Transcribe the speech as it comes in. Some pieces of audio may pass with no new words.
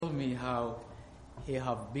how he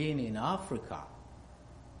have been in Africa.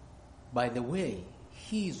 By the way,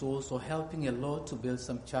 he is also helping a lot to build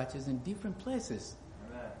some churches in different places.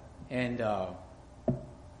 Amen. And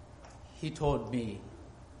he told me,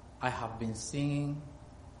 I have been singing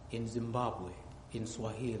in Zimbabwe, in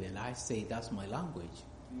Swahili, and I say that's my language.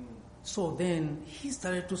 So then he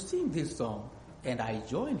started to sing this song, and I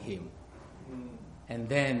joined him. And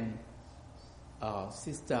then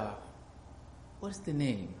Sister, what's the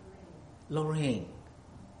name? Lorraine.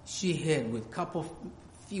 She had with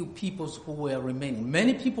few people who were remaining.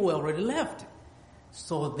 Many people were already left.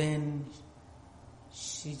 So then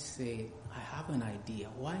she said, I have an idea.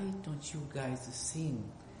 Why don't you guys sing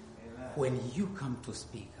when you come to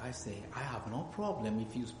speak? I say, I have no problem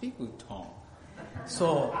if you speak with Tom.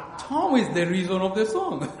 So Tom is the reason of the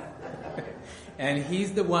song. And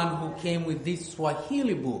he's the one who came with these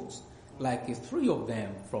Swahili books, like 3 of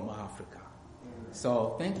them from Africa.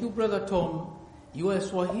 So thank you, Brother Tom. You are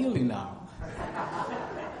Swahili now.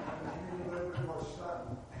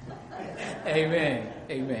 Amen.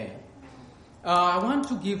 Amen. I want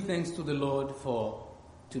to give thanks to the Lord for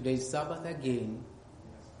today's Sabbath again,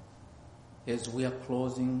 as we are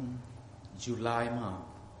closing July month.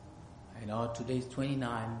 I know today is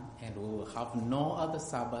 29, and we will have no other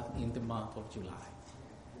Sabbath in the month of July.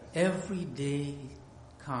 Every day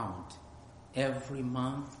count, every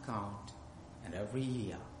month count, and every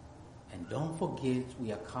year. And don't forget,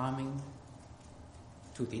 we are coming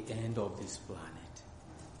to the end of this planet.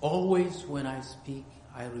 Always when I speak,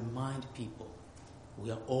 I remind people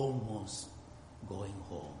we are almost going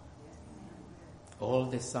home. All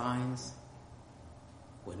the signs,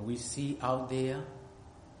 when we see out there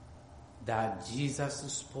that Jesus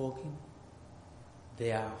is speaking,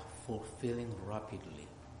 they are fulfilling rapidly.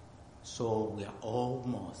 So we are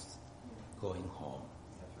almost going home.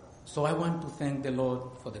 So I want to thank the Lord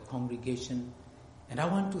for the congregation, and I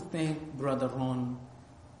want to thank Brother Ron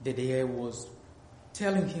the day I was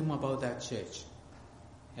telling him about that church.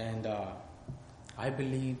 And I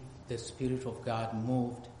believe the Spirit of God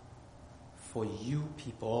moved for you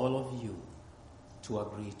people, all of you, to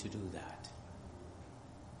agree to do that.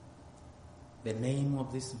 The name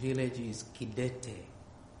of this village is Kidete,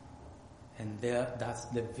 and that's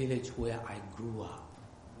the village where I grew up.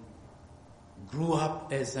 Grew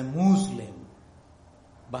up as a Muslim,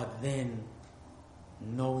 but then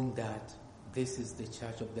knowing that this is the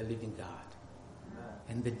Church of the Living God.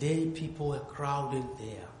 And the day people were crowded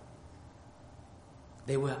there,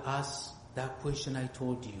 they were asked that question I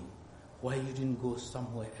told you, why you didn't go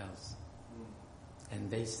somewhere else?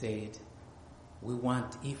 And they said, we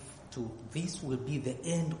want, this will be the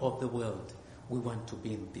end of the world, we want to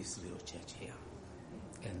be in this little church here.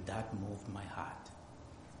 And that moved my heart.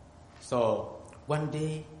 So one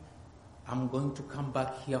day I'm going to come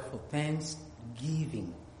back here for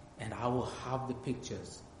Thanksgiving, and I will have the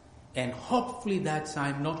pictures. And hopefully that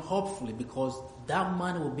time, not hopefully, because that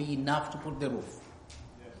money will be enough to put the roof.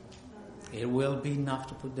 It will be enough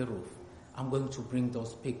to put the roof. I'm going to bring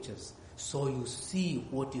those pictures so you see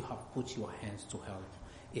what you have put your hands to help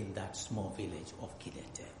in that small village of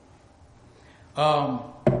Kidete.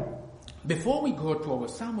 Before we go to our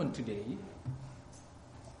sermon today,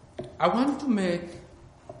 I want to make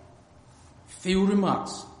few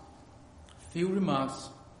remarks,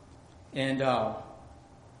 and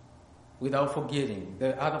without forgetting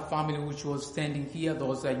the other family which was standing here,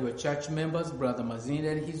 those are your church members, Brother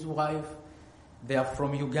Mazinda and his wife. They are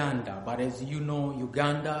from Uganda, but as you know,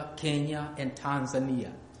 Uganda, Kenya, and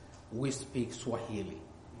Tanzania, we speak Swahili.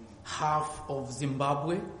 Half of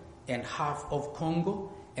Zimbabwe and half of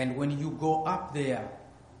Congo, and when you go up there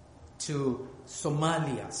to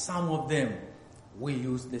Somalia, some of them, we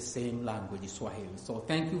use the same language, Swahili. So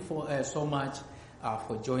thank you for so much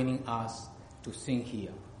for joining us to sing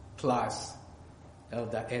here. Plus,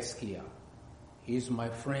 Elder Eskia, he's my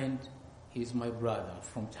friend, he's my brother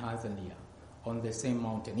from Tanzania, on the same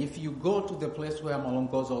mountain. If you go to the place where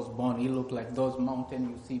Malongozo was born, he looked like those mountains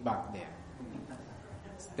you see back there.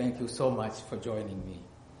 Thank you so much for joining me.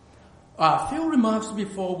 A few remarks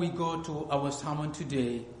before we go to our sermon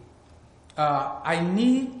today. I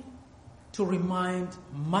need to remind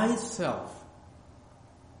myself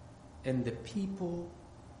and the people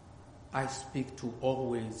I speak to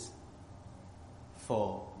always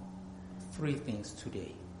for 3 things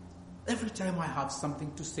today. Every time I have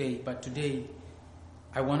something to say, but today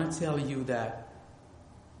I want to tell you that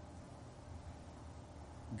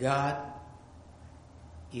God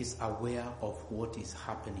is aware of what is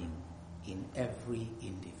happening in every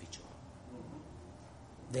individual.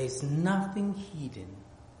 There is nothing hidden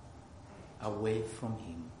away from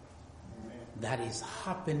Him. that is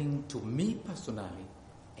happening to me personally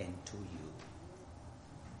and to you.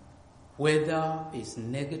 Whether it's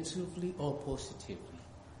negatively or positively,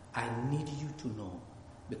 I need you to know,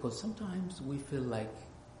 because sometimes we feel like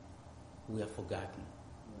we are forgotten.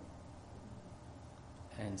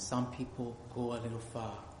 And some people go a little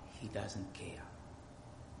far, he doesn't care.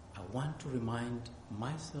 I want to remind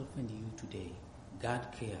myself and you today, God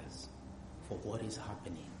cares for what is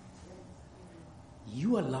happening.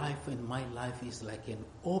 Your life and my life is like an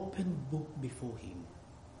open book before him,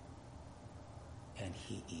 and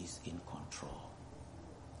he is in control.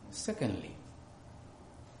 Secondly,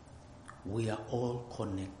 we are all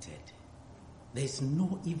connected. There's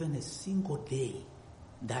no even a single day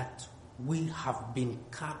that we have been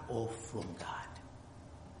cut off from God.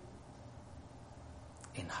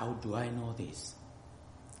 And how do I know this?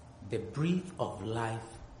 The breath of life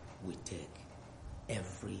we take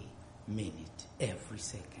every minute, every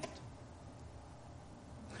second.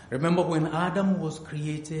 Remember when Adam was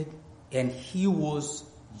created and he was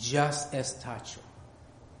just a statue,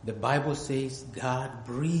 the Bible says God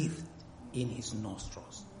breathed in his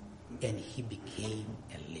nostrils and he became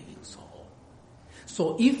a living soul.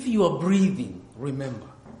 So if you are breathing, remember,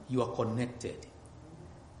 you are connected,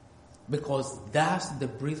 because that's the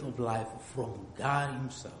breath of life from God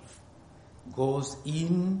himself, goes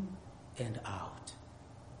in and out.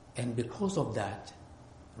 And because of that,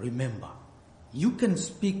 remember, you can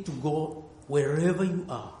speak to God wherever you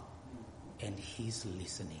are, and he's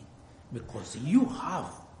listening, because you have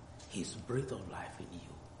his breath of life in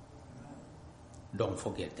you. Don't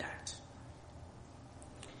forget that.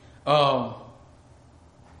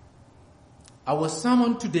 Our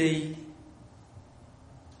sermon today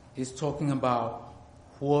is talking about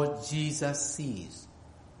what Jesus sees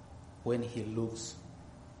when he looks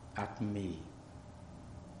at me.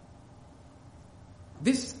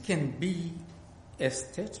 This can be a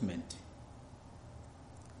statement,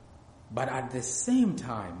 but at the same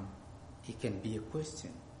time, it can be a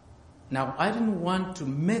question. Now, I didn't want to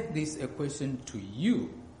make this a question to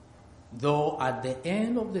you, though at the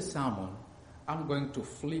end of the sermon, I'm going to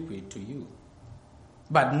flip it to you.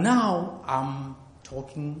 But now I'm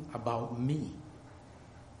talking about me.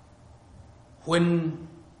 When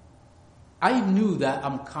I knew that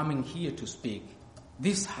I'm coming here to speak,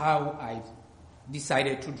 this is how I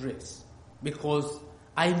decided to dress, because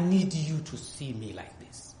I need you to see me like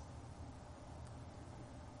this.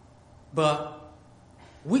 But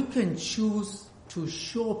we can choose to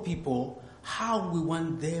show people how we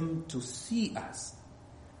want them to see us.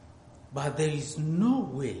 But there is no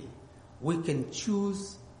way we can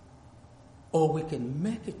choose or we can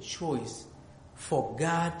make a choice for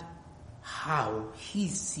God how he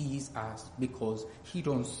sees us, because he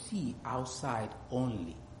don't see outside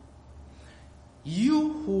only.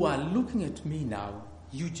 You who are looking at me now,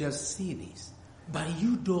 you just see this, but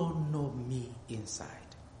you don't know me inside.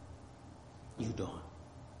 You don't.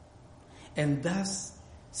 And that's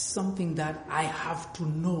something that I have to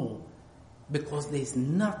know, because there's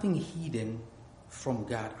nothing hidden from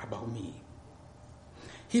God about me.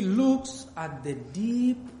 He looks at the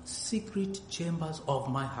deep secret chambers of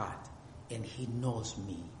my heart, and he knows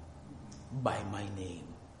me by my name.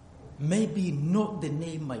 Maybe not the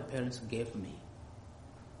name my parents gave me,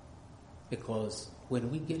 because when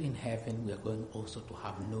we get in heaven, we are going also to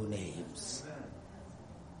have no names.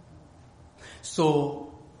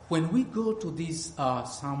 So when we go to this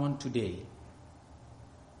sermon today,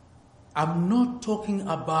 I'm not talking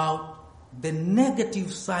about the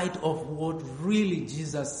negative side of what really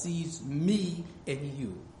Jesus sees me and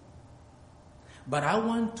you. But I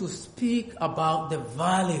want to speak about the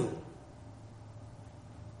value,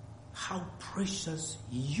 how precious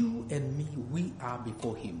you and me, we are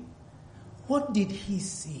before him. What did he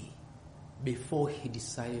see before he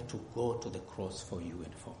decided to go to the cross for you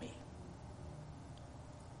and for me?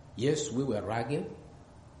 Yes, we were ragged,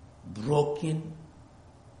 broken,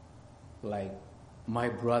 like my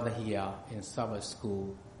brother here in Sabbath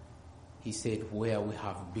school, he said where we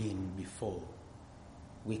have been before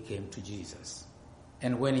we came to Jesus.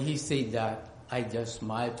 And when he said that, I just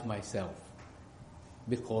smiled to myself,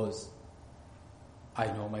 because I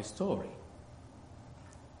know my story.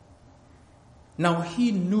 Now,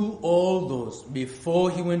 he knew all those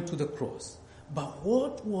before he went to the cross. But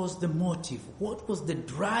what was the motive? What was the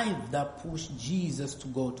drive that pushed Jesus to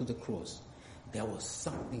go to the cross? There was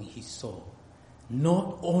something he saw,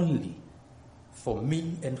 not only for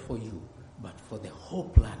me and for you, but for the whole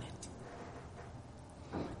planet.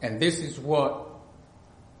 And this is what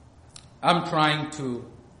I'm trying to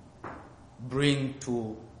bring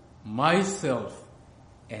to myself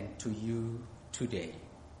and to you today.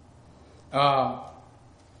 Let's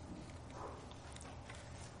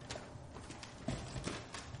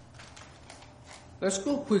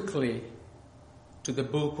go quickly to the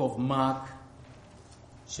book of Mark,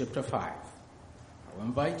 chapter 5. I will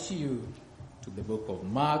invite you to the book of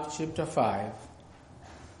Mark, chapter 5.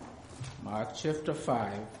 Mark, chapter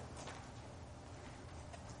 5.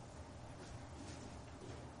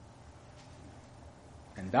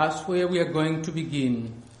 And that's where we are going to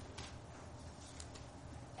begin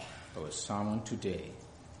our sermon today.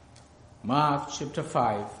 Mark, chapter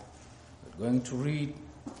 5. We're going to read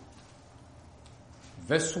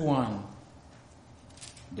verse 1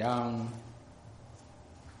 down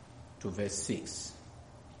to verse 6.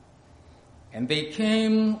 And they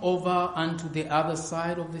came over unto the other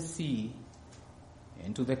side of the sea,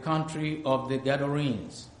 into the country of the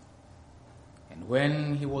Gadarenes. And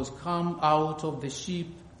when he was come out of the ship,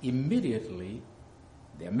 immediately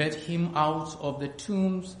there met him out of the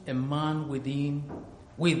tombs a man within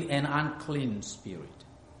with an unclean spirit,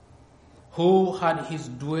 who had his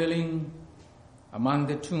dwelling among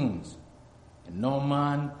the tombs, and no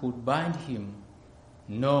man could bind him,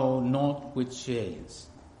 no, not with chains,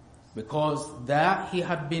 because that he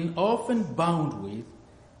had been often bound with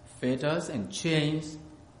fetters and chains,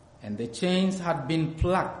 and the chains had been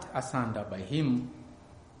plucked asunder by him,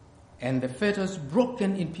 and the fetters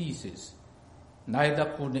broken in pieces, neither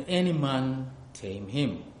could any man tame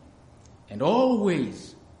him. And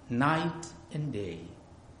always, night and day,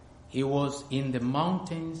 he was in the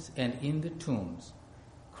mountains and in the tombs,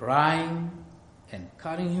 crying and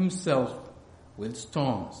cutting himself with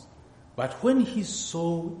stones. But when he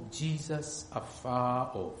saw Jesus afar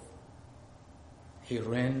off, he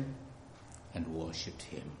ran and worshipped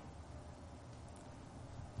him.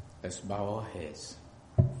 Let's bow our heads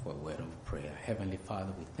for a word of prayer. Heavenly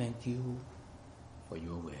Father, we thank you for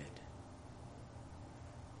your word.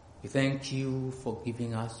 We thank you for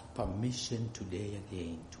giving us permission today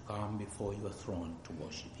again to come before your throne to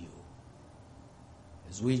worship you.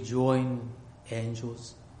 As we join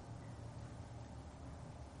angels,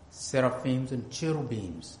 seraphims and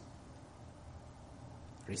cherubims,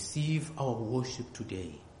 receive our worship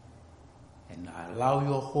today and allow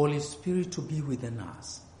your Holy Spirit to be within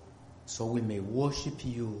us so we may worship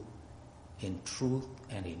you in truth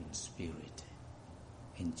and in spirit.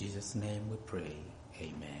 In Jesus' name we pray.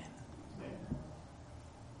 Amen.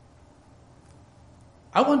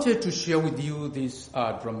 I wanted to share with you this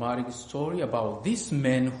dramatic story about this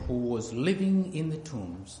man who was living in the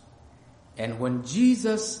tombs. And when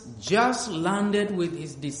Jesus just landed with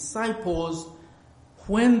his disciples,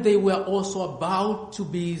 when they were also about to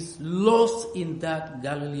be lost in that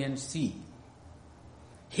Galilean sea,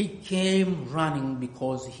 he came running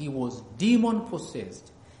because he was demon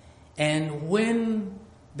possessed. And when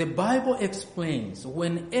the Bible explains,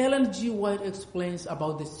 when Ellen G. White explains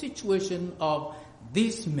about the situation of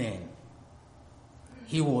this man,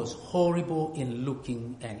 he was horrible in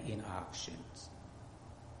looking and in actions.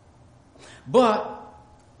 But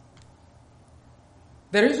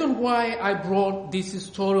the reason why I brought this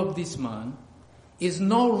story of this man is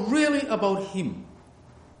not really about him.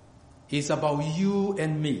 It's about you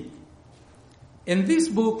and me. In this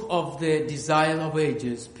book of the Desire of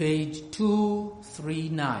Ages, page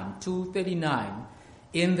 239,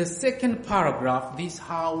 in the second paragraph, this is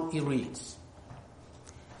how it reads.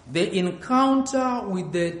 The encounter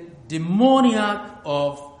with the demoniac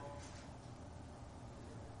of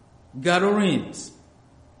Gadarenes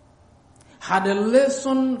had a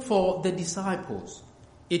lesson for the disciples.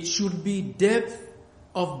 It should be depth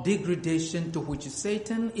of degradation to which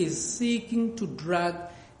Satan is seeking to drag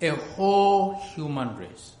a whole human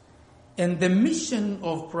race. And the mission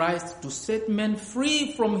of Christ to set men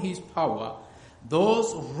free from his power,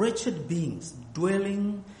 those wretched beings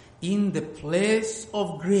dwelling in the place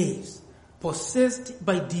of grace, possessed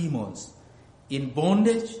by demons, in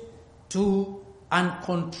bondage to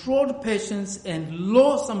uncontrolled passions and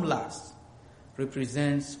loathsome lusts,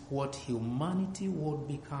 represents what humanity would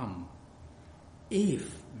become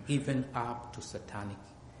if given up to satanic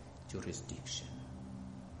jurisdiction.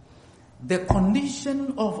 The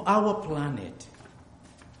condition of our planet,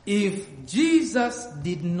 if Jesus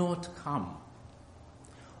did not come,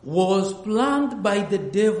 was planned by the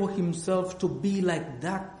devil himself to be like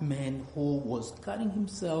that man who was cutting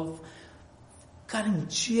himself, cutting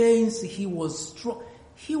chains. He was strong.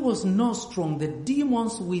 He was not strong. The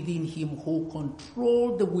demons within him who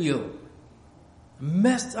controlled the will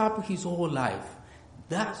messed up his whole life.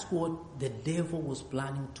 That's what the devil was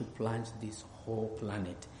planning, to plunge this whole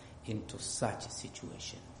planet into such a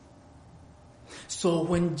situation. So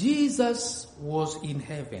when Jesus was in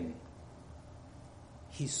heaven,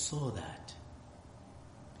 he saw that.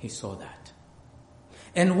 He saw that.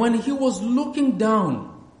 And when he was looking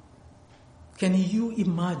down, can you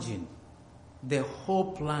imagine the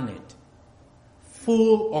whole planet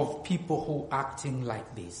full of people who acting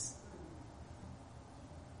like this?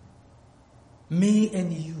 Me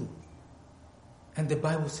and you. And the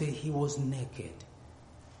Bible says he was naked,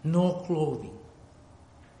 no clothing,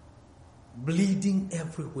 bleeding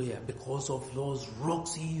everywhere because of those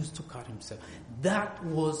rocks he used to cut himself. That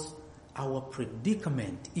was our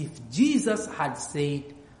predicament. If Jesus had said,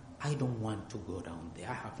 I don't want to go down there,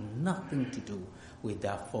 I have nothing to do with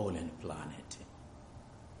that fallen planet.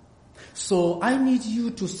 So I need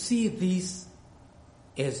you to see this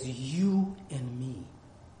as you and me.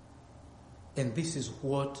 And this is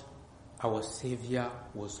what our Savior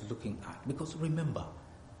was looking at. Because remember,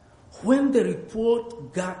 when the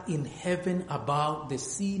report got in heaven about the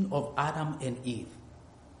sin of Adam and Eve,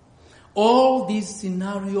 all this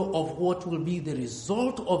scenario of what will be the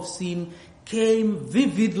result of sin came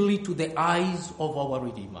vividly to the eyes of our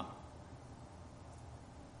Redeemer.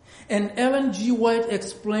 And Ellen G. White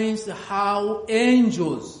explains how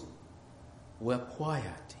angels were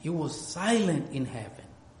quiet. He was silent in heaven.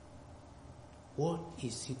 What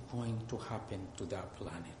is it going to happen to that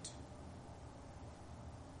planet?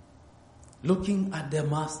 Looking at the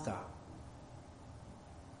Master,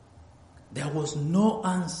 there was no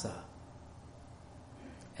answer.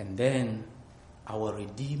 And then our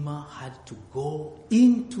Redeemer had to go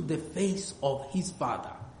into the face of his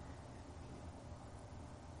Father,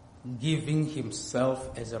 giving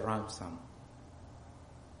himself as a ransom.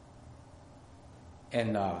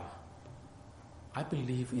 And I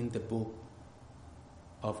believe in the book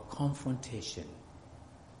of confrontation,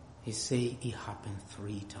 he said it happened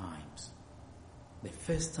 3 times. The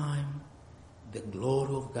first time, the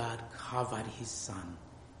glory of God covered his Son,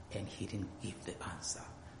 and he didn't give the answer.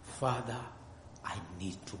 Father, I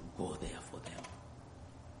need to go there for them.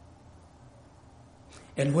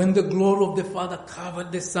 And when the glory of the Father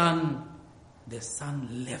covered the Son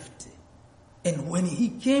left. And when he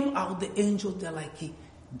came out, the angels, they're like,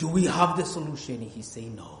 do we have the solution? He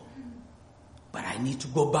said, no. But I need to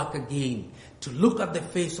go back again to look at the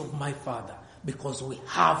face of my Father, because we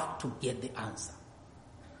have to get the answer.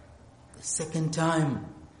 The second time,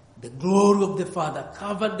 the glory of the Father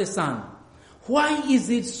covered the Son. Why is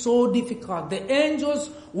it so difficult? The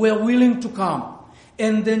angels were willing to come.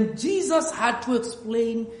 And then Jesus had to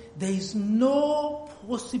explain there is no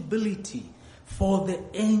possibility for the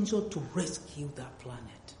angel to rescue that planet.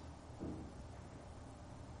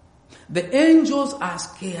 The angels are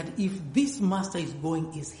scared. If this Master is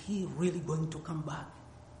going, is he really going to come back?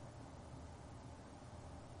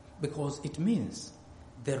 Because it means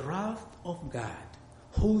the wrath of God,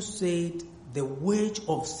 who said the wage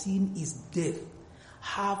of sin is death,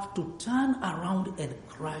 have to turn around and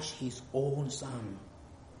crush his own Son.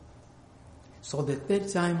 So the third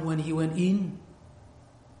time when he went in,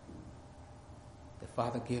 the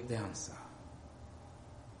Father gave the answer.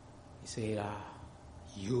 He said,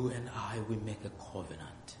 you and I will make a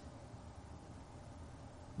covenant.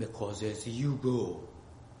 Because as you go,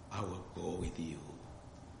 I will go with you.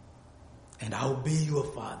 And I'll be your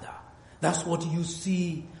Father. That's what you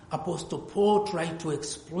see Apostle Paul tried to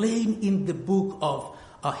explain in the book of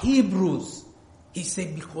Hebrews. He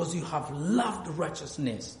said, because you have loved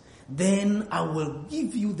righteousness, then I will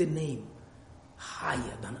give you the name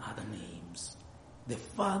higher than other names. The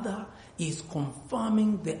Father is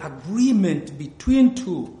confirming the agreement between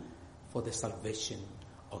two for the salvation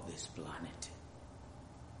of this planet.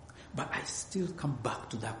 But I still come back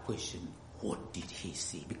to that question. What did he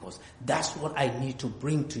see? Because that's what I need to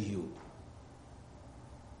bring to you.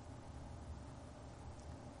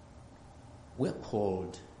 We're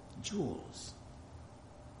called jewels.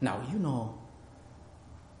 Now, you know,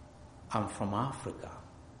 I'm from Africa,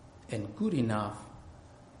 and good enough,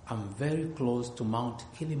 I'm very close to Mount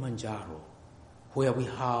Kilimanjaro, where we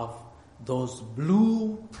have those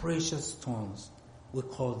blue precious stones. We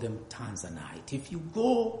call them Tanzanite. If you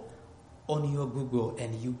go on your Google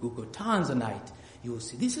and you Google Tanzanite, you will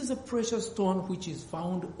see this is a precious stone which is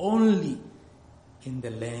found only in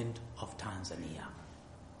the land of Tanzania.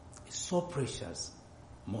 It's so precious,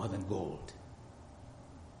 more than gold.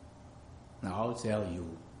 Now I'll tell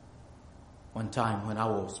you, one time when I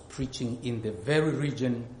was preaching in the very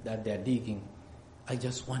region that they're digging, I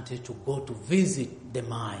just wanted to go to visit the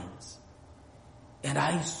mines. And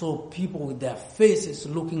I saw people with their faces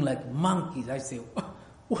looking like monkeys. I say,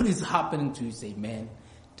 what is happening to you? Say, man,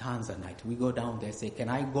 Tanzanite. We go down there, say, can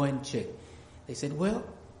I go and check? They said, well,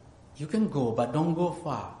 you can go, but don't go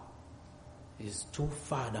far. It's too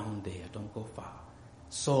far down there. Don't go far.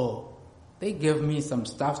 So they gave me some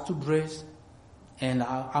stuff to dress, and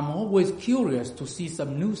I'm always curious to see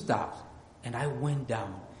some new stuff. And I went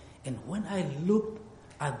down, and when I looked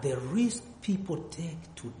at the risk people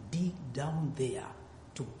take to dig down there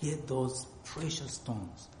to get those precious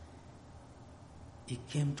stones, it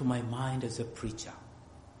came to my mind as a preacher.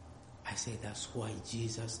 I say that's why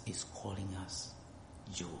Jesus is calling us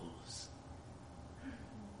jewels.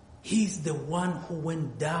 He's the one who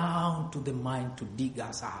went down to the mine to dig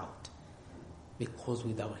us out, because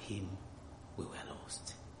without him we were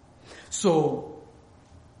lost. So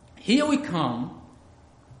here we come,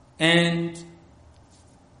 and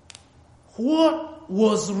what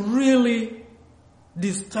was really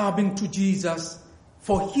disturbing to Jesus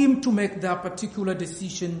for him to make that particular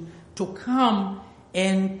decision to come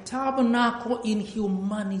and tabernacle in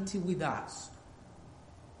humanity with us?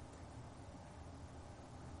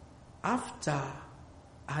 After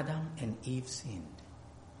Adam and Eve sinned,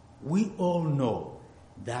 we all know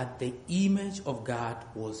that the image of God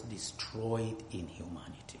was destroyed in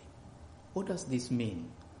humanity. What does this mean?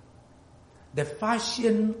 The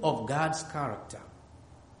fashion of God's character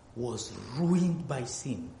was ruined by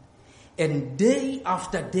sin. And day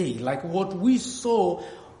after day, like what we saw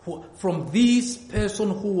from this person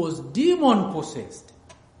who was demon-possessed,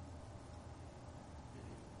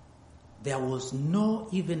 there was no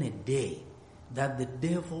even a day that the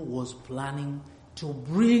devil was planning to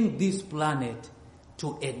bring this planet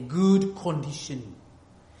to a good condition.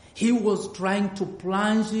 He was trying to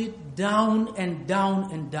plunge it down and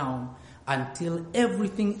down and down until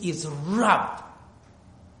everything is rubbed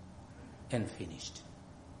and finished.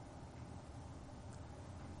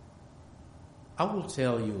 I will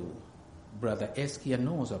tell you, Brother Eskia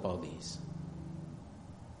knows about this.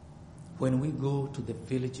 When we go to the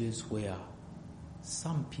villages where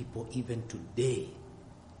some people even today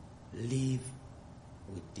live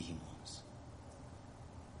with demons,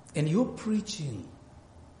 and you're preaching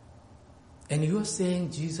and you're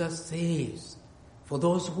saying Jesus saves, for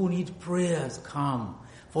those who need prayers, come.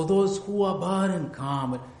 For those who are burdened,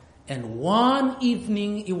 come. And one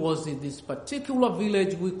evening, it was in this particular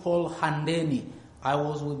village we call Handeni. I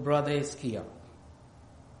was with Brother Eskia.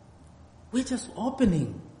 We're just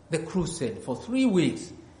opening the crusade for 3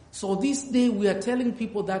 weeks. So this day we are telling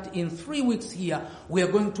people that in 3 weeks here, we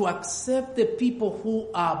are going to accept the people who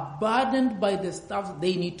are burdened by the stuff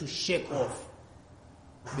they need to shake off.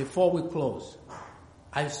 Before we close,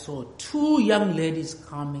 I saw 2 young ladies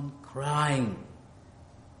coming crying.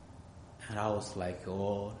 And I was like,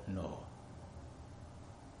 oh no.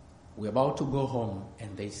 We're about to go home,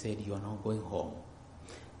 and they said, you're not going home.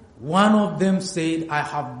 One of them said, I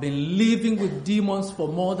have been living with demons for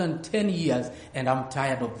more than 10 years, and I'm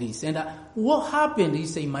tired of this. And what happened? He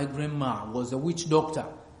said, my grandma was a witch doctor,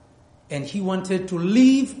 and he wanted to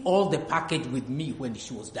leave all the package with me when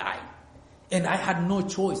she was dying. And I had no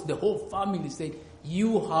choice. The whole family said,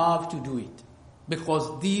 you have to do it,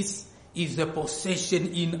 because this is a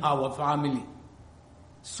possession in our family.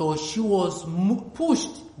 So she was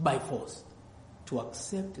pushed by force to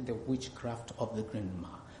accept the witchcraft of the grandma.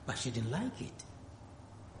 But she didn't like it.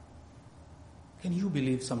 Can you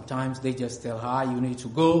believe sometimes they just tell her, you need to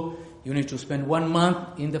go, you need to spend 1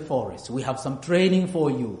 month in the forest. We have some training for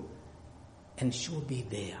you. And she'll be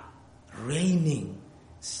there, raining,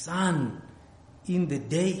 sun in the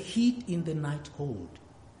day, heat in the night, cold.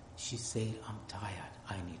 She said, I'm tired,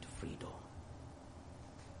 I need freedom.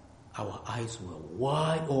 Our eyes were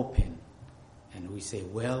wide open. And we say,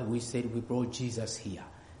 well, we said we brought Jesus here.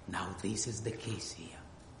 Now this is the case here.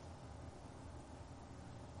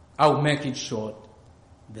 I'll make it short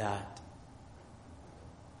that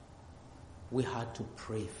we had to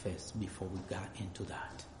pray first before we got into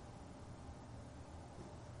that.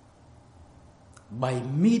 By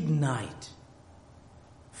midnight,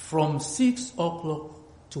 from 6 o'clock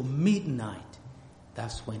to midnight,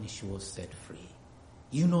 that's when she was set free.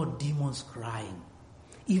 You know, demons crying,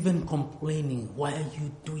 even complaining, why are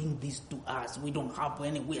you doing this to us? We don't have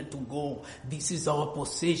anywhere to go. This is our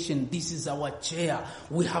possession. This is our chair.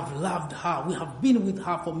 We have loved her. We have been with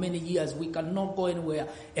her for many years. We cannot go anywhere.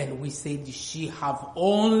 And we said she have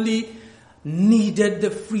only needed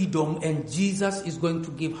the freedom, and Jesus is going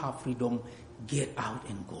to give her freedom. Get out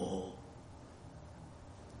and go.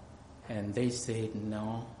 And they said,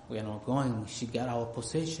 no, we are not going. She got our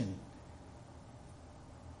possession.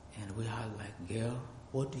 And we are like, girl,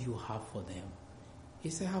 what do you have for them? He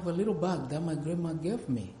said, I have a little bag that my grandma gave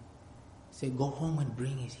me. He said, go home and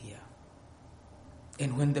bring it here.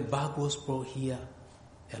 And when the bag was brought here,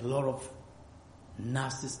 a lot of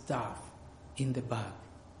nasty stuff in the bag.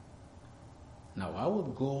 Now, I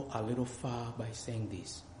would go a little far by saying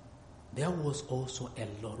this. There was also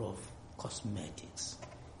a lot of cosmetics.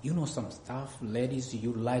 You know, some stuff, ladies,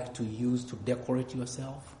 you like to use to decorate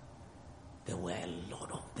yourself? There were a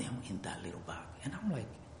lot of them in that little bag. And I'm like,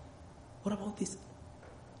 what about this?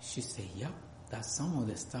 She said, yep, that's some of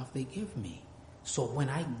the stuff they gave me. So when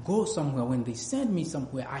I go somewhere, when they send me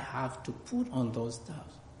somewhere, I have to put on those stuff.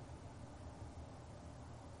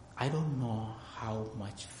 I don't know how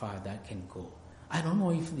much farther I can go. I don't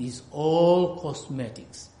know if it's all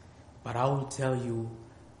cosmetics, but I will tell you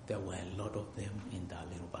there were a lot of them in that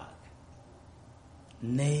little bag.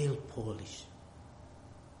 Nail polish.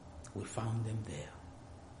 We found them there.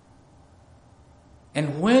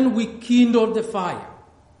 And when we kindled the fire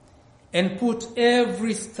and put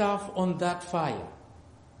every stuff on that fire,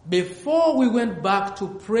 before we went back to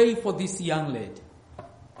pray for this young lady,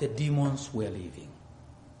 the demons were leaving.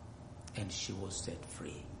 And she was set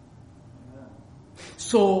free.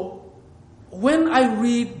 So, when I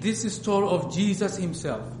read this story of Jesus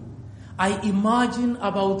himself, I imagine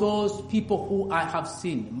about those people who I have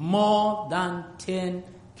seen, more than 10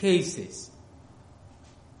 cases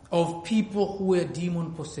of people who were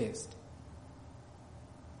demon possessed.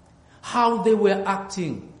 How they were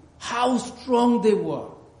acting, how strong they were.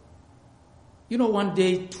 You know, one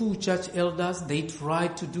day 2 church elders, they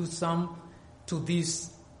tried to do some to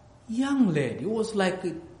this young lady. It was like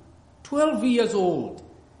 12 years old.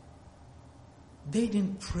 They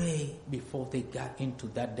didn't pray before they got into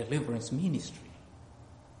that deliverance ministry.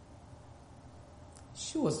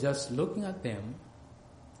 She was just looking at them,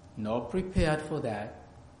 not prepared for that,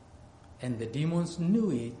 and the demons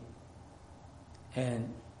knew it,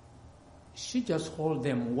 and she just held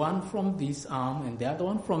them, one from this arm and the other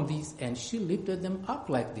one from this, and she lifted them up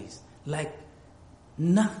like this, like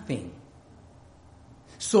nothing.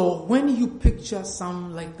 So when you picture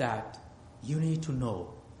something like that, you need to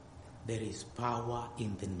know there is power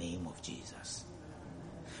in the name of Jesus.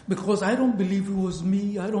 Because I don't believe it was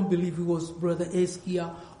me, I don't believe it was Brother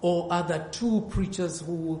Eskia or other 2 preachers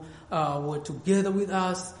who were together with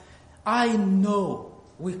us. I know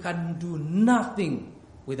we can do nothing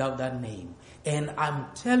without that name. And I'm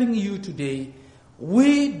telling you today,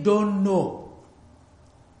 we don't know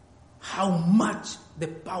how much the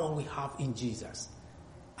power we have in Jesus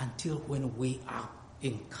until when we are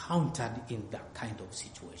encountered in that kind of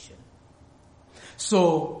situation.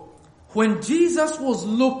 So, when Jesus was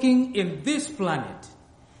looking in this planet,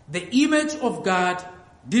 the image of God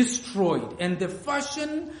destroyed and the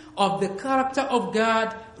fashion of the character of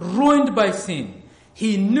God ruined by sin,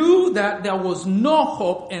 he knew that there was no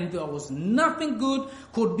hope and there was nothing good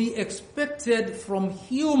could be expected from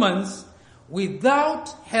humans without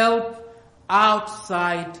help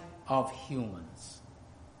outside of humans.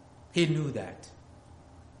 He knew that.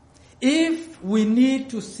 If we need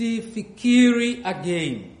to see Fikiri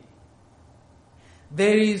again,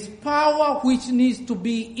 there is power which needs to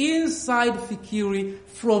be inside Fikiri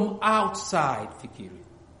from outside Fikiri.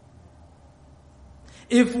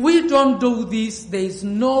 If we don't do this, there is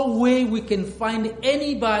no way we can find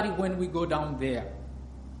anybody when we go down there.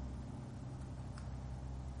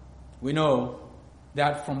 We know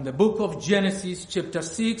that from the book of Genesis, chapter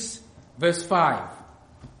 6, verse 5.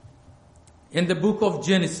 In the book of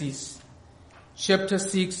Genesis, chapter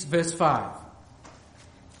 6, verse 5.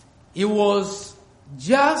 It was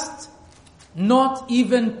just not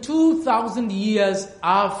even 2,000 years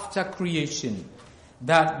after creation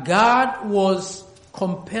that God was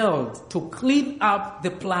compelled to clean up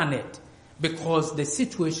the planet because the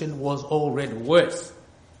situation was already worse.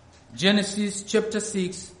 Genesis chapter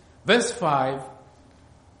 6, verse 5.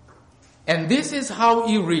 And this is how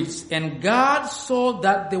he reads, and God saw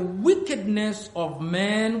that the wickedness of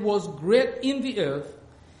man was great in the earth,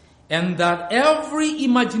 and that every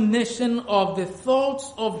imagination of the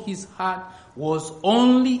thoughts of his heart was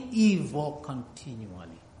only evil continually.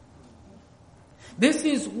 This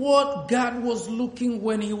is what God was looking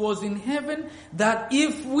when he was in heaven, that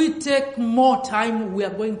if we take more time, we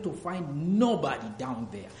are going to find nobody down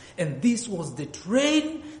there. And this was the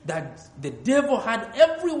train that the devil had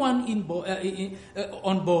everyone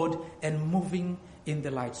on board and moving in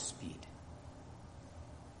the light speed.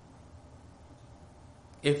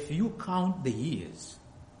 If you count the years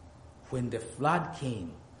when the flood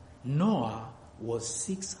came, Noah was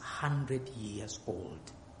 600 years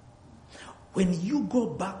old. When you go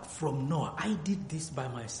back from Noah, I did this by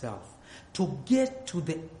myself, to get to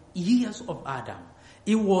the years of Adam,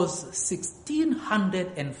 it was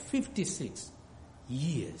 1656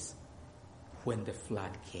 years when the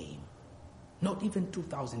flood came. Not even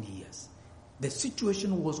 2,000 years. The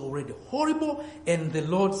situation was already horrible, and the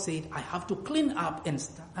Lord said, I have to clean up and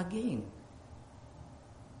start again.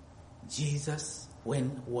 Jesus,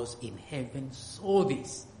 when was in heaven, saw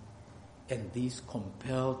this, and this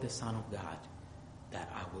compelled the Son of God that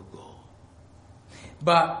I will go.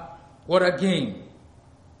 But what again?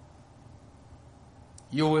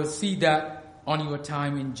 You will see that on your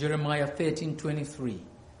time in Jeremiah 13:23.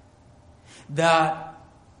 That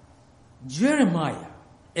Jeremiah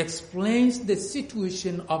explains the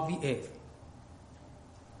situation of the earth.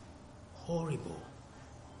 Horrible.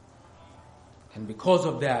 And because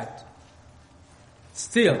of that,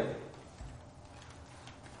 still,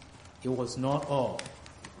 it was not all.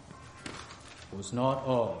 It was not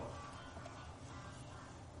all.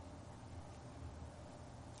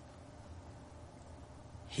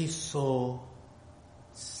 He saw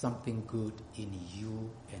something good in you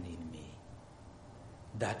and in me.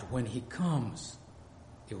 That when he comes,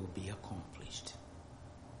 it will be accomplished.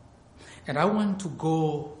 And I want to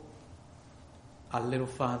go a little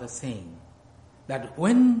further, saying that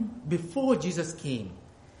before Jesus came,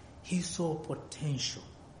 he saw potential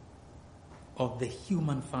of the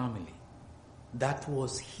human family that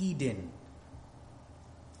was hidden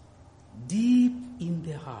deep in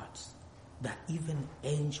their hearts, that even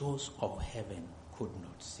angels of heaven could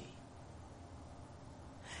not see.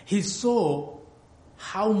 He saw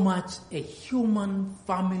how much a human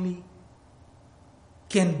family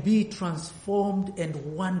can be transformed and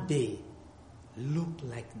one day look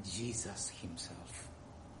like Jesus himself.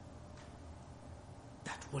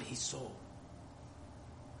 That's what he saw.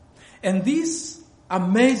 And this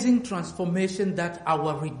amazing transformation that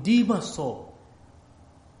our Redeemer saw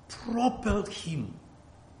propelled him.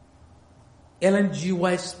 Ellen G.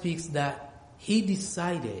 White speaks that he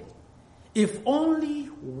decided if only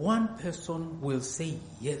one person will say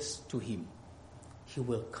yes to him, he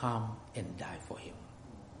will come and die for him.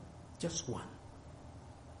 Just one.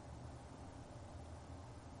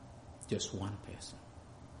 Just one person.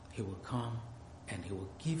 He will come and he will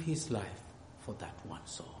give his life for that one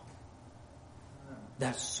soul.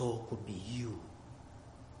 That soul could be you.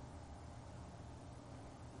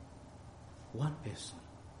 One person.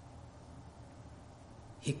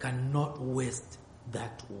 He cannot waste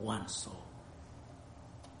that one soul.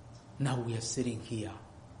 Now we are sitting here,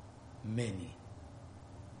 many.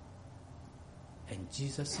 And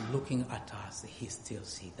Jesus looking at us, he still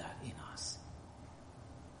sees that in us.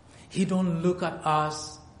 He don't look at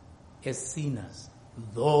us as sinners,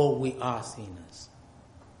 though we are sinners.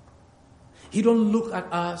 He don't look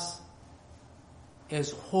at us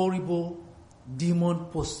as horrible,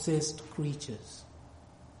 demon-possessed creatures.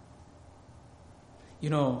 You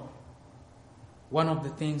know, one of the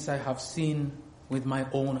things I have seen with my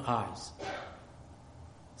own eyes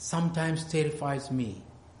sometimes terrifies me.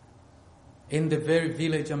 In the very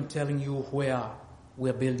village I'm telling you where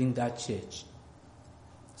we're building that church,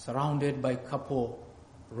 surrounded by a couple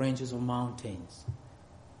ranges of mountains.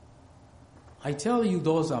 I tell you,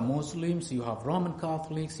 those are Muslims, you have Roman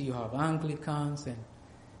Catholics, you have Anglicans, and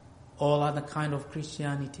all other kind of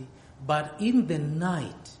Christianity. But in the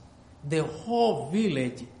night, the whole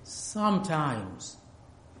village sometimes,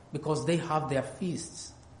 because they have their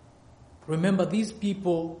feasts. Remember, these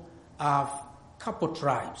people are couple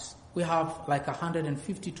tribes. We have like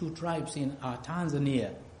 152 tribes in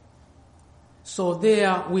Tanzania. So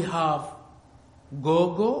there we have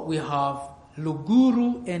Gogo, we have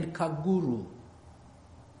Luguru and Kaguru.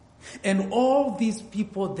 And all these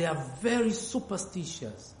people, they are very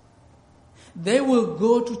superstitious. They will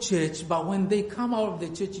go to church, but when they come out of the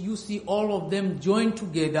church, you see all of them join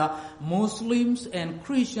together, Muslims and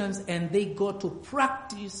Christians, and they go to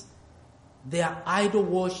practice their idol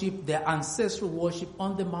worship, their ancestral worship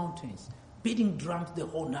on the mountains, beating drums the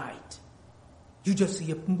whole night. You just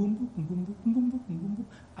hear boom, boom, boom, boom, boom, boom, boom, boom, boom, boom,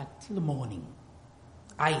 until morning.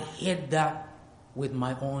 I heard that with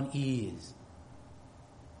my own ears.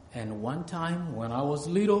 And one time when I was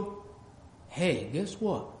little, hey, guess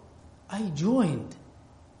what? I joined.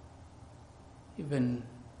 Even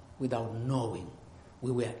without knowing,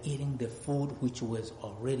 we were eating the food which was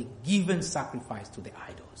already given sacrifice to the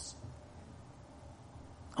idols.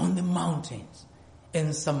 On the mountains.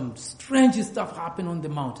 And some strange stuff happened on the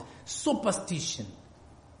mountain. Superstition.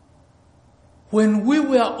 When we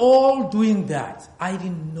were all doing that, I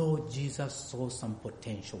didn't know Jesus saw some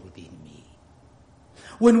potential within me.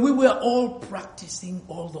 When we were all practicing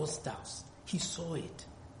all those stuffs, he saw it.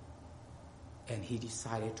 And he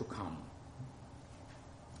decided to come.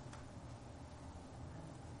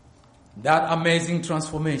 That amazing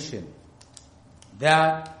transformation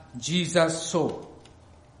that Jesus saw.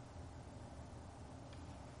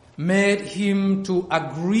 made him to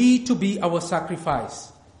agree to be our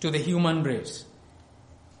sacrifice to the human race.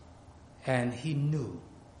 And he knew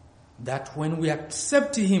that when we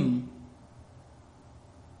accept him,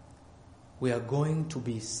 we are going to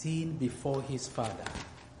be seen before his Father,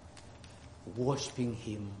 worshiping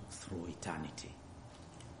him through eternity.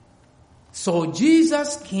 So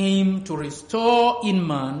Jesus came to restore in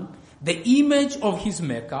man the image of his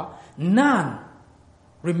Maker. None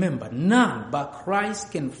but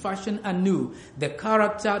Christ can fashion anew the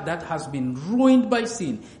character that has been ruined by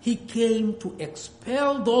sin. He came to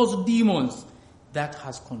expel those demons that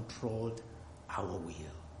has controlled our will.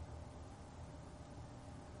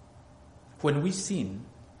 When we sin,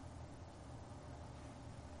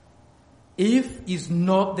 if it's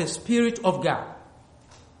not the Spirit of God,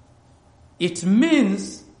 it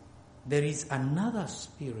means there is another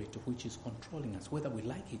spirit which is controlling us, whether we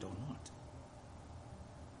like it or not.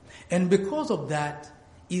 And because of that,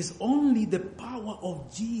 is only the power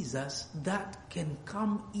of Jesus that can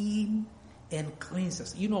come in and cleanse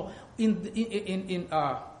us. You know, in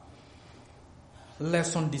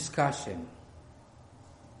lesson discussion,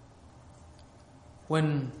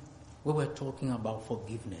 when we were talking about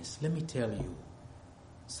forgiveness, let me tell you,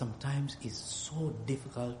 sometimes it's so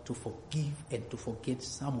difficult to forgive and to forget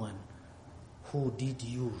someone who did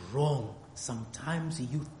you wrong. Sometimes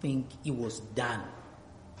you think it was done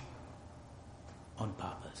on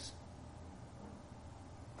purpose.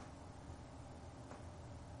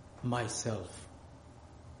 Myself,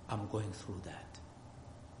 I'm going through that.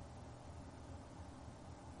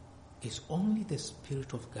 It's only the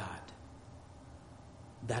Spirit of God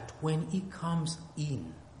that when he comes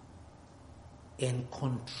in and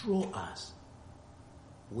control us,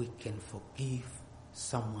 we can forgive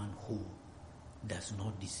someone who does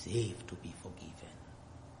not deserve to be forgiven.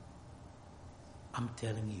 I'm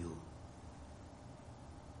telling you,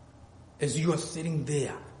 as you are sitting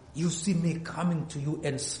there, you see me coming to you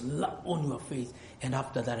and slap on your face, and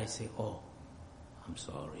after that I say, oh, I'm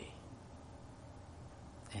sorry.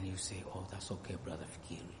 And you say, oh, that's okay, Brother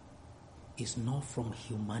Fikiri. It's not from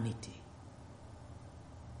humanity.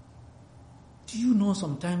 Do you know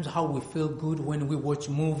sometimes how we feel good when we watch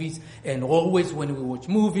movies? And always when we watch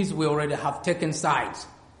movies, we already have taken sides.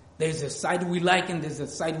 There's a side we like and there's a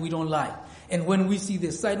side we don't like. And when we see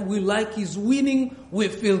the side we like is winning, we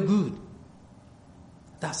feel good.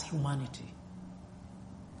 That's humanity.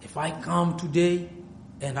 If I come today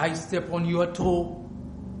and I step on your toe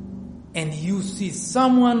and you see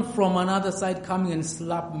someone from another side coming and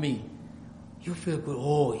slap me, you feel good.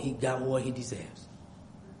 Oh, he got what he deserves.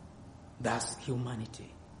 That's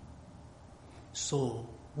humanity. So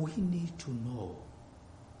we need to know,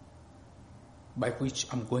 by which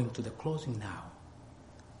I'm going to the closing now,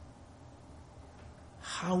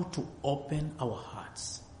 how to open our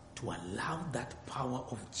hearts to allow that power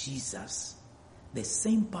of Jesus, the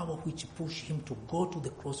same power which pushed him to go to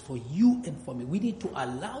the cross for you and for me. We need to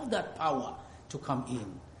allow that power to come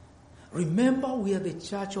in. Remember, we are the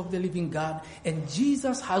church of the living God, and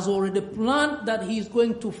Jesus has already planned that he is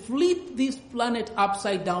going to flip this planet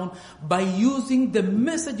upside down by using the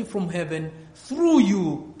message from heaven through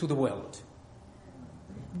you to the world.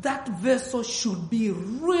 That vessel should be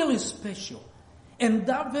really special, and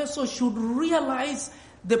that vessel should realize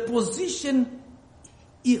the position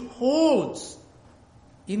it holds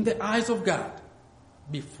in the eyes of God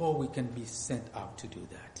before we can be sent out to do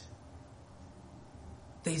that.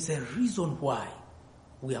 There is a reason why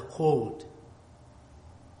we are called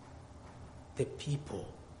the people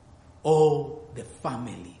or the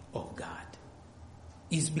family of God.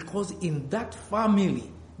 It's because in that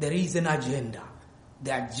family there is an agenda,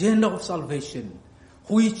 the agenda of salvation,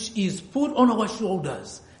 which is put on our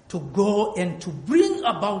shoulders to go and to bring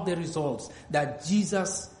about the results that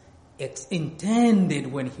Jesus intended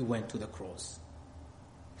when he went to the cross.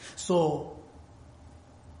 So,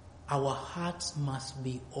 our hearts must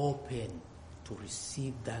be open to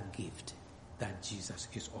receive that gift that Jesus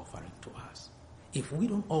is offering to us. If we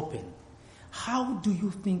don't open, how do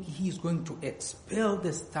you think he is going to expel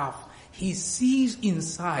the stuff he sees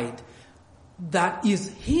inside that is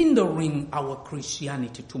hindering our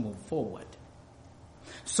Christianity to move forward?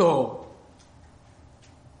 So,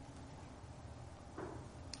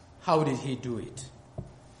 how did he do it?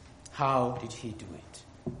 How did he do it?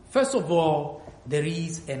 First of all, there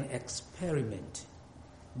is an experiment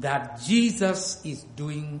that Jesus is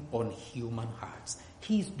doing on human hearts.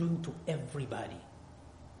 He's doing to everybody.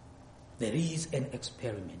 There is an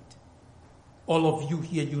experiment. All of you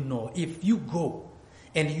here, you know, if you go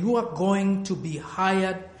and you are going to be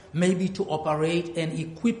hired maybe to operate an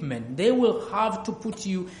equipment. They will have to put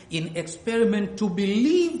you in experiment to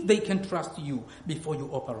believe they can trust you before you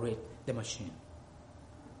operate the machine.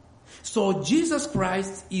 So Jesus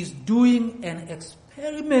Christ is doing an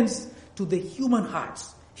experiment to the human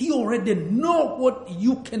hearts. He already knows what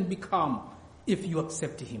you can become if you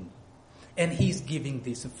accept him. And he's giving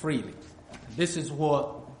this freely. This is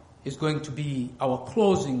what is going to be our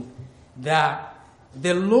closing, that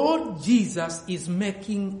the Lord Jesus is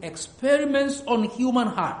making experiments on human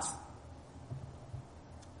hearts.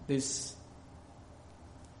 This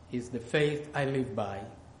is the faith I live by,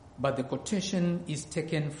 but the quotation is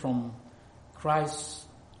taken from Christ's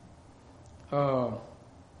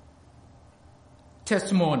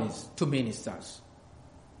Testimonies to Ministers,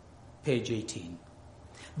 page 18.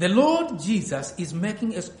 The Lord Jesus is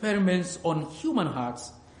making experiments on human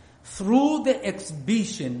hearts through the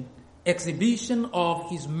exhibition of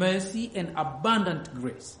his mercy and abundant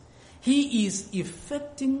grace. He is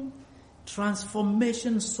effecting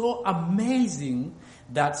transformation so amazing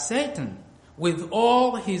that Satan, with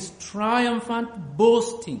all his triumphant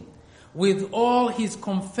boasting, with all his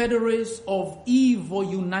confederates of evil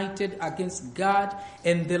united against God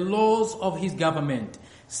and the laws of his government,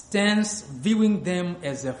 stands viewing them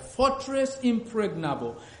as a fortress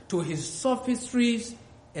impregnable to his sophistries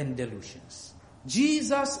and delusions.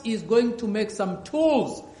 Jesus is going to make some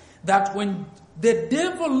tools that when the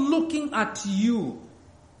devil looking at you,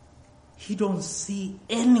 he don't see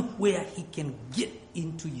anywhere he can get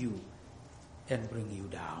into you and bring you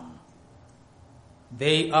down.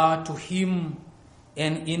 They are to him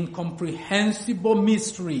an incomprehensible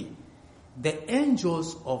mystery. The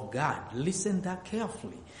angels of God, listen that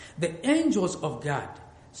carefully. The angels of God,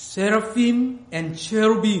 seraphim and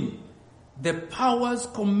cherubim, the powers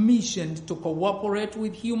commissioned to cooperate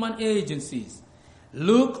with human agencies,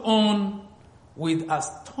 look on with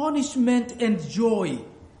astonishment and joy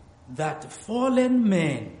that fallen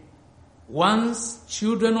men, once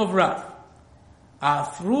children of wrath, are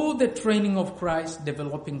through the training of Christ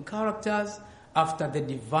developing characters after the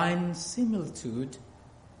divine similitude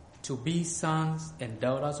to be sons and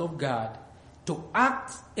daughters of God, to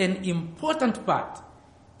act an important part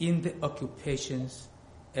in the occupations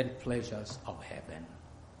and pleasures of heaven.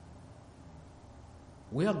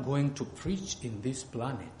 We are going to preach in this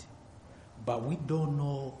planet, but we don't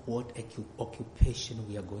know what occupation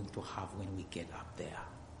we are going to have when we get up there.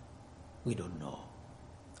 We don't know.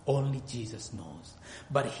 Only Jesus knows.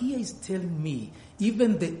 But here is telling me,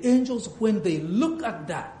 even the angels, when they look at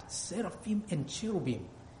that, seraphim and cherubim,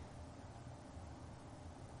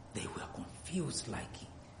 they were confused, like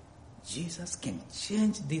Jesus can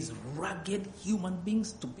change these rugged human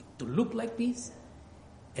beings to look like this?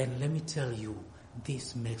 And let me tell you,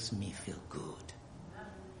 this makes me feel good.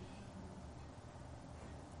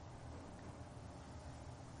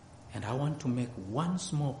 And I want to make one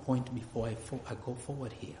small point before I go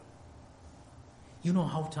forward here. You know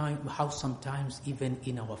how sometimes even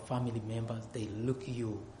in our family members, they look at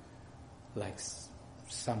you like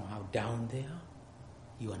somehow down there.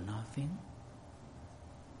 You are nothing.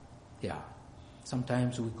 Yeah,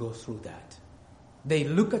 sometimes we go through that. They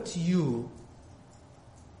look at you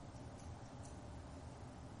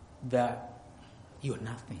that you're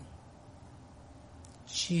nothing.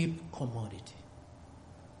 Cheap commodity.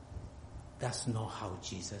 That's not how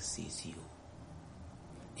Jesus sees you.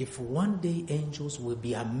 If one day angels will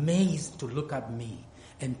be amazed to look at me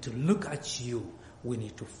and to look at you, we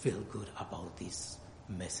need to feel good about this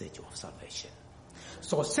message of salvation.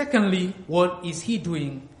 So secondly, what is he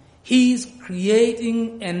doing? He is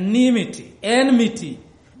creating enmity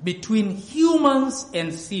between humans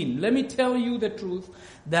and sin. Let me tell you the truth,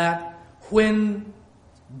 that when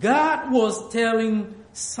God was telling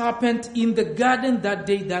serpent in the garden that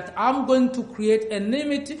day that I'm going to create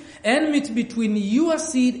enmity between your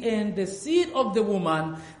seed and the seed of the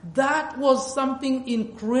woman, that was something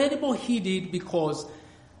incredible he did, because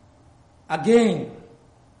again,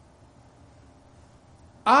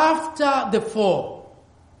 after the fall,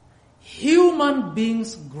 human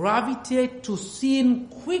beings gravitate to sin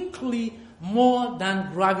quickly more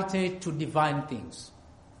than gravitate to divine things.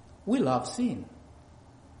 We love sin.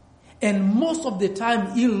 And most of the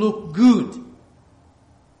time, it look good.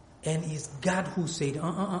 And it's God who said,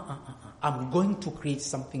 I'm going to create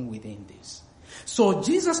something within this. So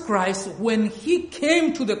Jesus Christ, when he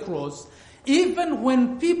came to the cross, even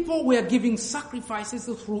when people were giving sacrifices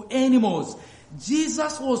through animals,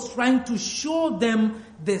 Jesus was trying to show them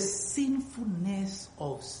the sinfulness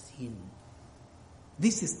of sin.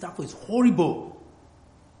 This stuff is horrible.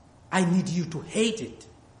 I need you to hate it.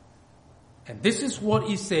 And this is what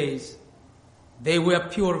he says, They were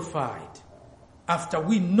purified. After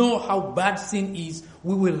we know how bad sin is,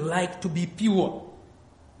 we will like to be pure.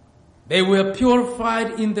 They were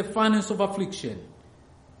purified in the furnace of affliction.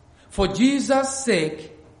 For Jesus'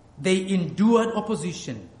 sake, they endured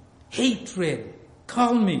opposition, hatred,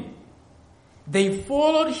 calumny. They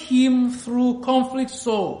followed him through conflict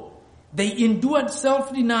sore. They endured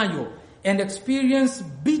self-denial and experienced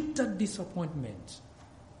bitter disappointment.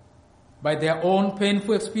 By their own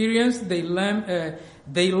painful experience, they learned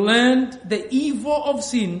the evil of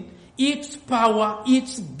sin, its power,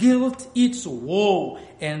 its guilt, its woe,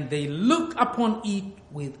 and they look upon it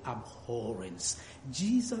with abhorrence.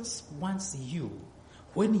 Jesus wants you,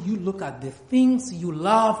 when you look at the things you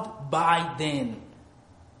loved by then.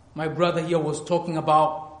 My brother here was talking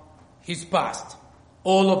about his past.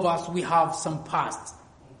 All of us, we have some past.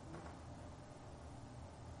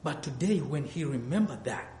 But today, when he remembered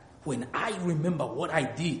that, when I remember what I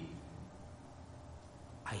did,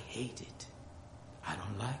 I hate it. I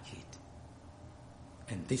don't like it.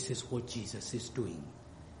 And this is what Jesus is doing.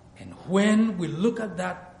 And when we look at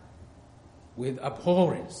that with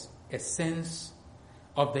abhorrence, a sense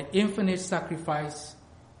of the infinite sacrifice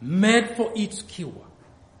made for its cure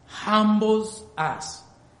humbles us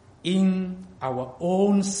in our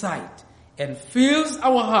own sight and fills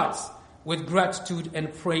our hearts with gratitude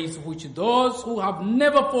and praise which those who have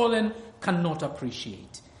never fallen cannot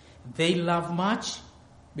appreciate. They love much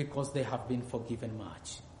because they have been forgiven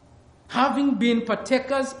much. Having been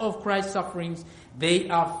partakers of Christ's sufferings, they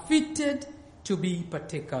are fitted to be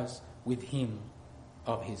partakers with him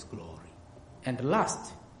of his glory. And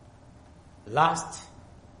last,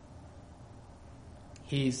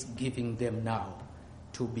 he is giving them now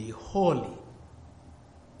to be holy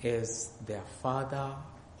as their Father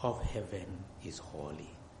of heaven is holy.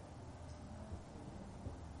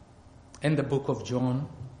 In the book of John,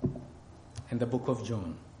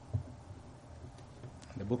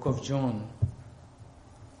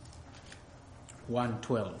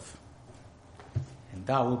 1:12. And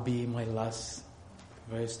that will be my last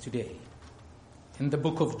verse today. In the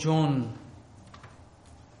book of John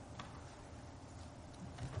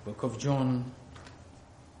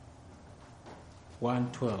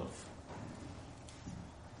 1:12.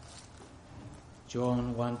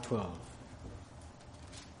 John 1:12.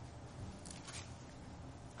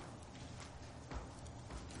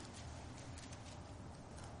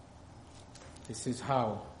 This is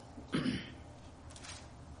how it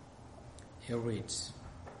reads.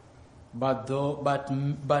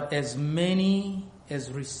 But as many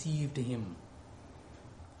as received him,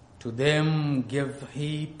 to them gave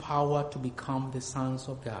he power to become the sons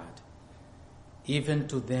of God, even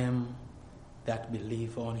to them that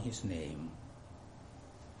believe on his name.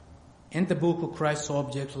 In the book of Christ's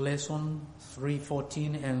Object, lesson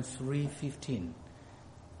 3:14 and 3:15,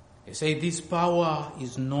 they say this power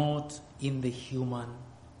is not in the human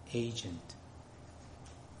agent.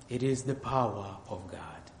 It is the power of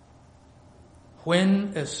God.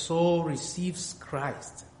 When a soul receives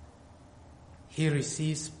Christ, he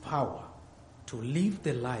receives power to live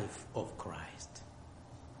the life of Christ.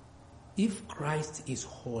 If Christ is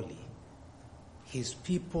holy, his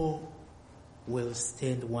people will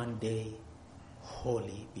stand one day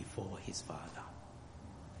holy before his Father.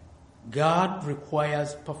 God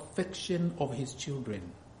requires perfection of his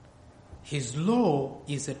children. His law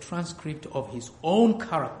is a transcript of his own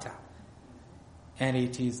character, and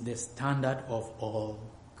it is the standard of all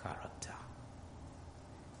character.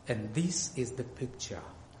 And this is the picture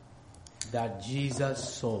that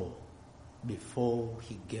Jesus saw before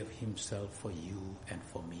he gave himself for you and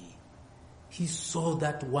for me. He saw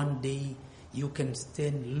that one day you can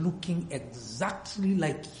stand looking exactly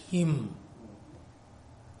like him,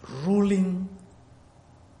 ruling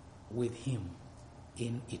with him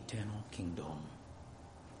in eternal kingdom.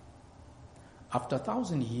 After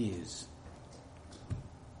 1,000 years,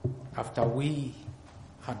 after we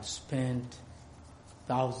had spent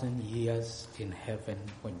 1,000 years in heaven,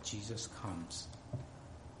 when Jesus comes,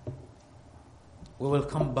 we will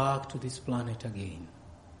come back to this planet again.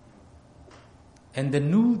 And the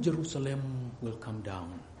new Jerusalem will come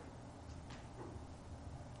down.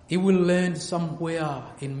 It will land somewhere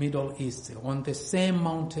in Middle East, on the same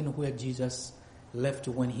mountain where Jesus left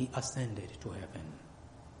when he ascended to heaven.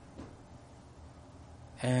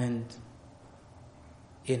 And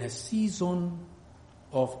in a season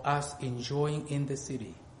of us enjoying in the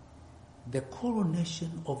city, the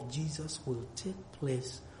coronation of Jesus will take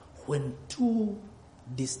place when two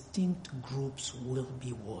distinct groups will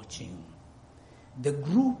be watching. The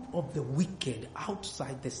group of the wicked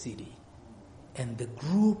outside the city and the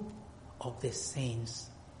group of the saints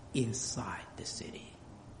inside the city.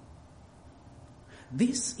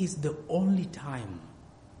 This is the only time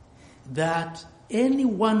that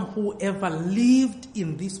anyone who ever lived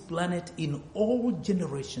in this planet in all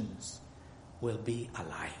generations will be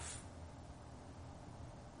alive.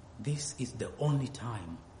 This is the only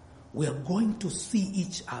time we are going to see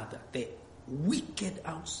each other, the wicked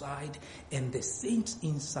outside and the saints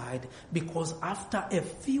inside, because after a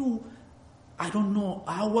few,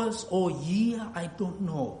 hours or year,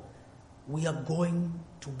 we are going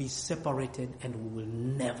to be separated and we will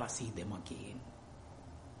never see them again.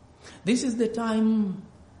 This is the time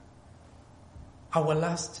our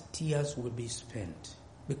last tears will be spent,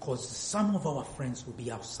 because some of our friends will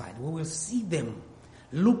be outside. We will see them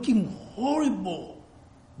looking horrible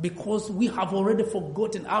because we have already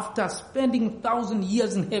forgotten. After spending 1,000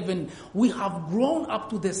 years in heaven, we have grown up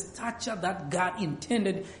to the stature that God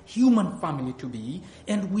intended human family to be.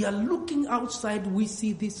 And we are looking outside, we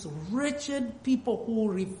see these wretched people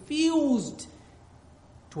who refused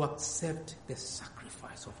to accept the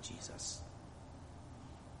sacrifice of Jesus.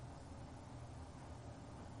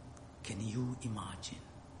 Can you imagine?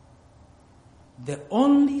 The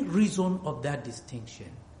only reason of that distinction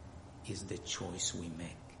is the choice we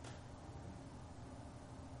make.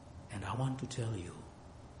 And I want to tell you,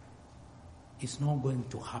 it's not going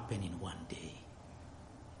to happen in one day.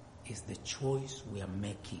 It's the choice we are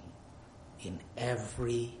making in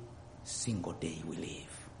every single day we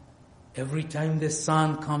live. Every time the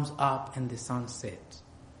sun comes up and the sun sets,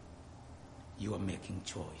 you are making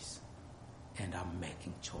choice, and I'm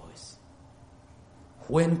making choice.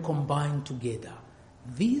 When combined together,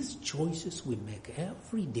 these choices we make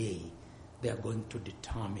every day, they are going to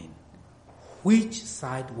determine which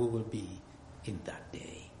side we will be in that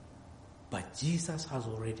day. But Jesus has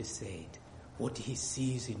already said what he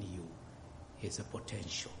sees in you is a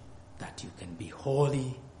potential that you can be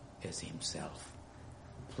holy as himself.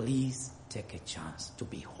 Please take a chance to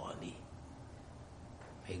be holy.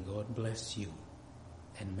 May God bless you,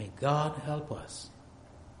 and may God help us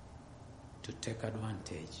to take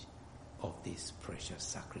advantage of this precious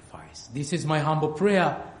sacrifice. This is my humble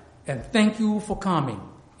prayer, and thank you for coming.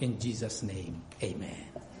 In Jesus' name, amen.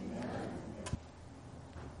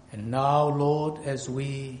 And now, Lord, as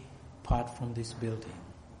we part from this building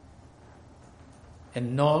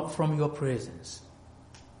and not from your presence,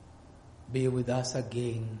 be with us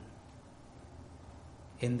again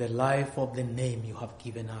in the life of the name you have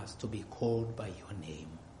given us to be called by your name.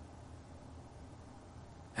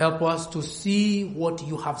 Help us to see what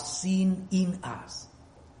you have seen in us,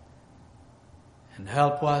 and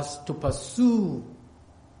help us to pursue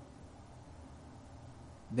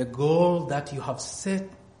the goal that you have set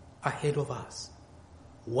ahead of us,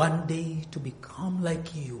 one day to become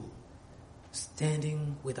like you,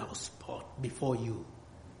 standing without spot before you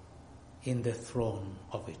in the throne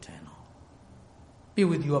of eternal. Be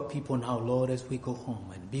with your people now, Lord, as we go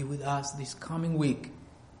home, and be with us this coming week.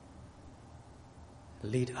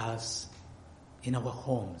 Lead us in our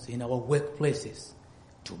homes, in our workplaces,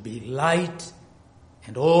 to be light,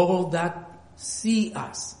 and all that see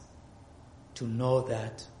us to know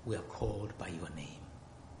that we are called by your name.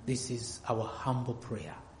 This is our humble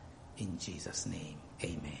prayer in Jesus' name.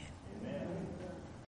 Amen. Amen.